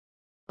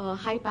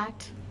Hi,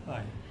 Pat.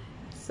 Hi.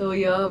 So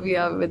here we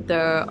are with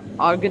the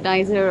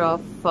organizer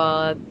of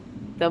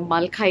the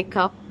Mulcahy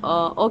Cup.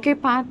 Okay,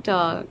 Pat,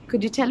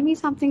 could you tell me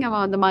something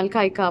about the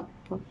Mulcahy Cup?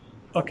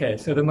 Okay,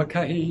 so the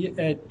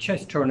Mulcahy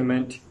Chess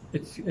Tournament,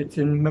 it's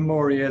a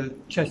memorial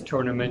chess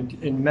tournament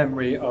in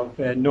memory of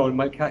Noel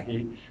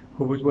Mulcahy,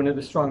 who was one of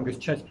the strongest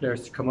chess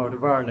players to come out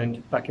of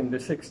Ireland back in the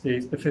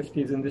 60s, the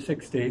 50s and the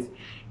 60s.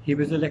 He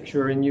was a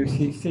lecturer in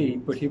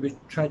UCC, but he was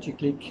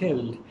tragically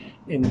killed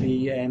in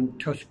the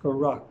Tusker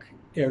Rock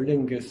Aer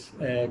Lingus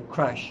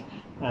crash,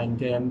 and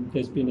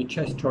there's been a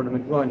chess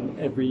tournament run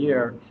every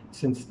year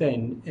since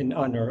then in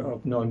honour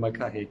of Noel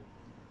Mulcahy.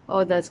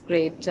 Oh, that's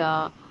great.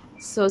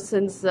 So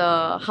since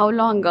how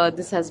long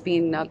this has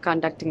been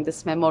conducting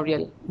this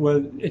memorial?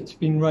 Well, it's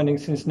been running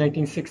since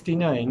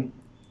 1969.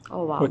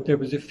 Oh, wow. But there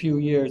was a few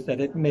years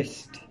that it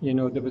missed. You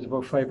know, there was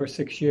about 5 or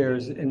 6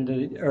 years in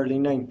the early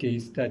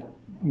 90s that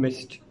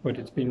missed, but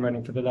it's been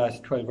running for the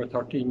last 12 or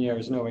 13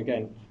 years now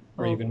again,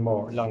 or Oh. even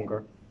more,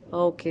 longer.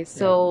 Okay,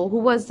 so who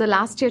was the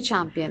last year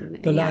champion?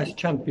 The last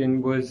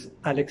champion was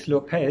Alex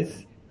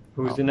Lopez,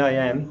 who's an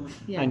IM,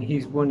 Yeah. and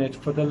he's won it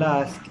for the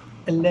last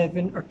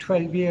 11 or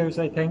 12 years,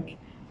 I think.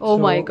 Oh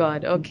So my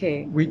God,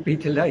 okay. we'd be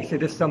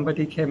delighted if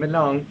somebody came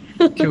along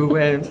to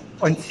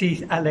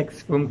unseat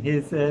Alex from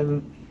his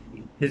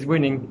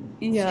winning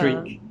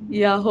streak.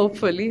 Yeah,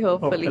 hopefully.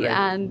 Hopefully.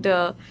 And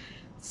what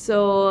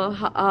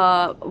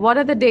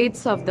are the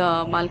dates of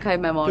the Mulcahy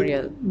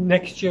Memorial?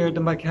 Next year, the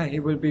Mulcahy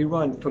will be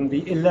run from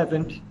the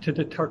 11th to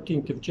the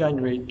 13th of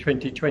January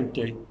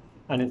 2020,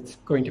 and it's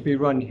going to be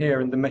run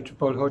here in the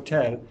Metropole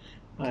Hotel,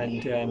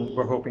 and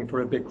we're hoping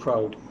for a big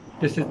crowd.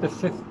 This is the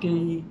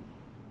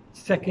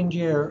 52nd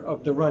year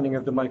of the running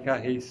of the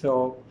Mulcahy,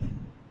 so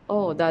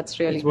Oh, that's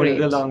really it's one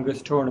great. of the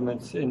longest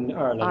tournaments in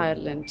Ireland.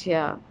 Ireland,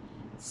 yeah.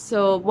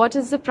 So what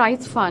is the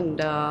prize fund?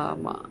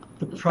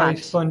 The prize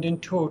Pat? fund in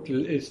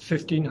total is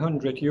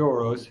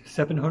 €1,500,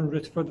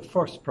 700 for the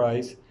first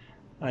prize,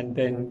 and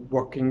then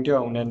working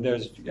down. And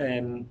there's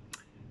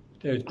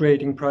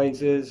grading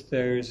prizes.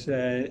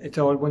 It's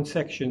all one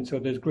section, so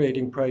there's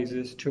grading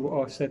prizes to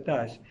offset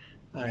that.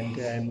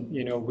 And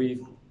you know,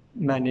 we've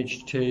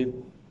managed to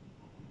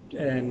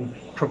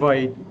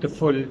provide the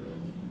full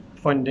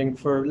funding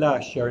for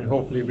last year, and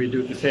hopefully we'll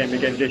do the same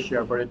again this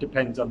year. But it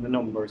depends on the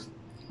numbers.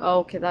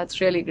 Okay,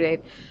 that's really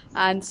great.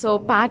 And so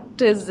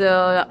Pat is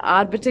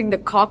arbitrating the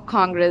Cork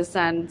Congress.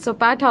 And so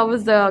Pat, how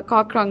is the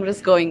Cork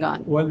Congress going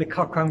on? Well, the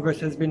Cork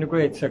Congress has been a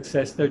great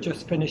success. They're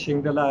just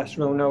finishing the last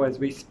round now as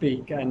we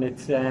speak, and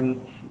it's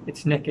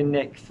neck and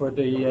neck for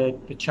the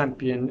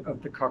champion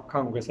of the Cork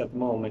Congress at the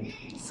moment.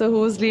 So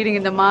who's leading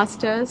in the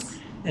Masters?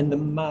 And the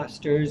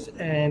Masters,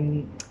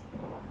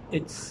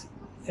 it's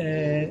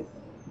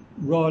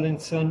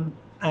Rawlinson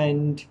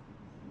and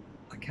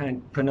I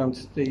can't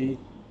pronounce the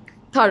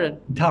Taran.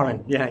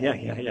 Yeah.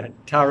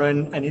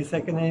 Taran, and his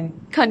second name?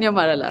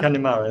 Kanyamarala.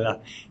 Connemara.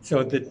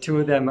 So the two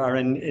of them are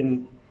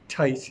in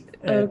tight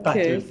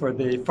battle for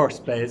the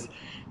first place.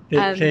 They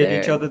played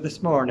each other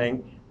this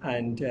morning,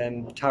 and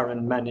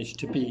Taran managed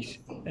to beat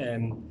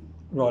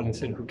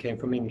Rawlinson, who came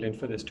from England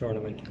for this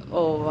tournament.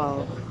 Oh,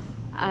 wow.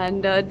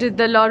 And did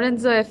the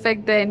Lorenzo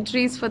affect the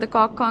entries for the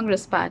Cork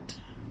Congress, Pat?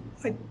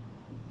 I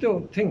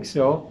don't think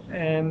so.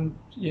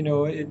 You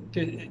know,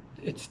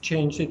 it's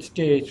changed its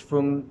date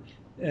from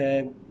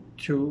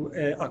to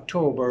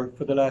October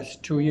for the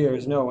last 2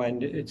 years now,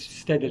 and it's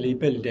steadily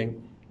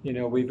building. You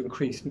know, we've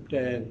increased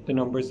the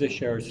numbers this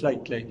year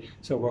slightly,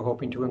 so we're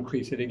hoping to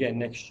increase it again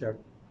next year.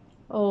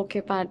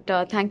 Okay, Pat.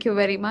 Thank you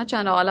very much,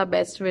 and all our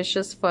best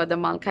wishes for the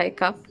Mulcahy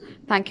Cup.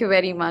 Thank you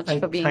very much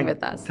for being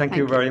with us. Thank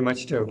you very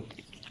much too.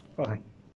 Bye.